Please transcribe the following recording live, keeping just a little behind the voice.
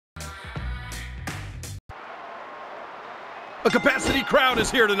A capacity crowd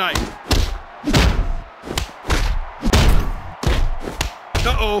is here tonight.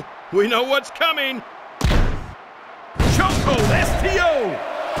 Uh-oh, we know what's coming. Choco STO.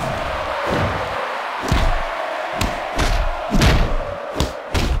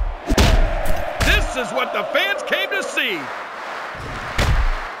 This is what the fans came to see.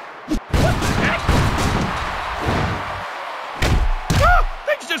 What the heck? Ah,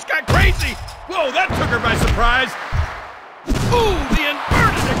 things just got crazy. Whoa, that took her by surprise. Ooh, the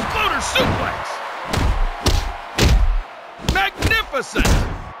inverted exploder suplex. Magnificent.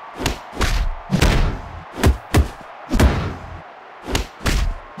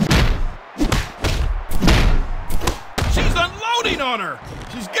 She's unloading on her.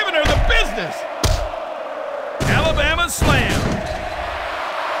 She's giving her the business. Alabama slam.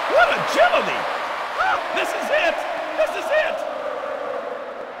 What agility. Oh, this is it. This is it.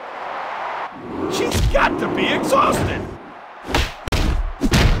 She's got to be exhausted.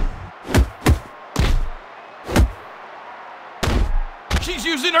 She's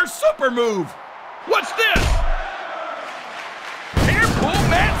using her super move. What's this? Hair pull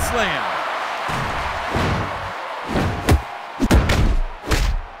mat slam.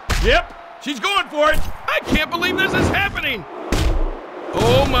 Yep, she's going for it. I can't believe this is happening.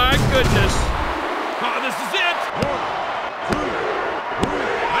 Oh my goodness. Oh, this is it.